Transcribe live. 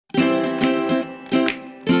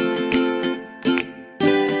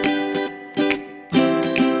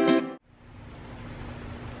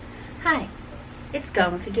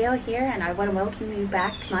going with Gail here, and I want to welcome you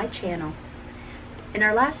back to my channel. In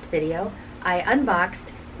our last video, I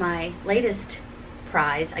unboxed my latest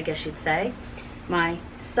prize, I guess you'd say, my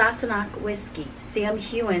Sassenach Whisky, Sam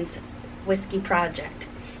Heughan's whiskey project.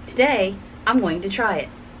 Today, I'm going to try it.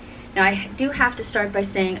 Now, I do have to start by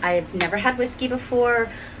saying I have never had whiskey before.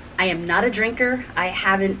 I am not a drinker. I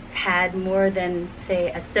haven't had more than, say,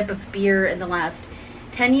 a sip of beer in the last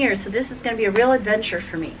 10 years, so this is going to be a real adventure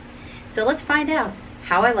for me. So let's find out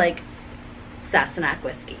how I like Sassenach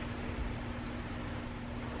whiskey.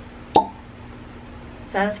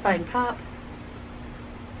 Satisfying pop.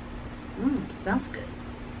 Smells good.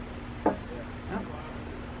 Oh.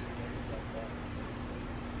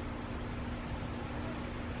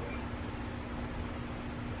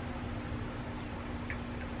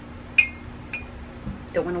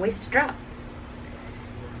 Don't want to waste a drop.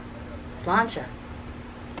 Sláinte.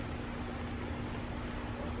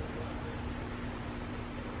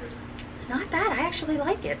 It's not bad. I actually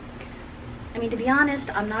like it. I mean, to be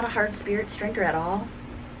honest, I'm not a hard spirits drinker at all,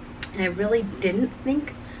 and I really didn't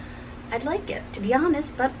think I'd like it, to be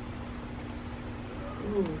honest, but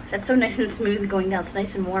ooh, that's so nice and smooth going down. It's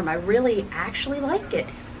nice and warm. I really actually like it.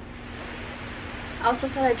 I also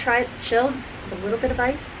thought I'd try it chilled with a little bit of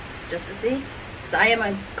ice, just to see, because I am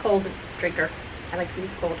a cold drinker. I like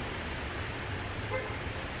things cold.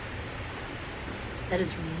 That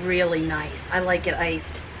is really nice. I like it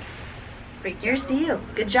iced. Great, here's to you.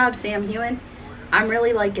 Good job, Sam Heughan. I'm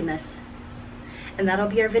really liking this. And that'll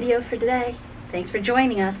be our video for today. Thanks for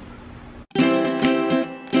joining us.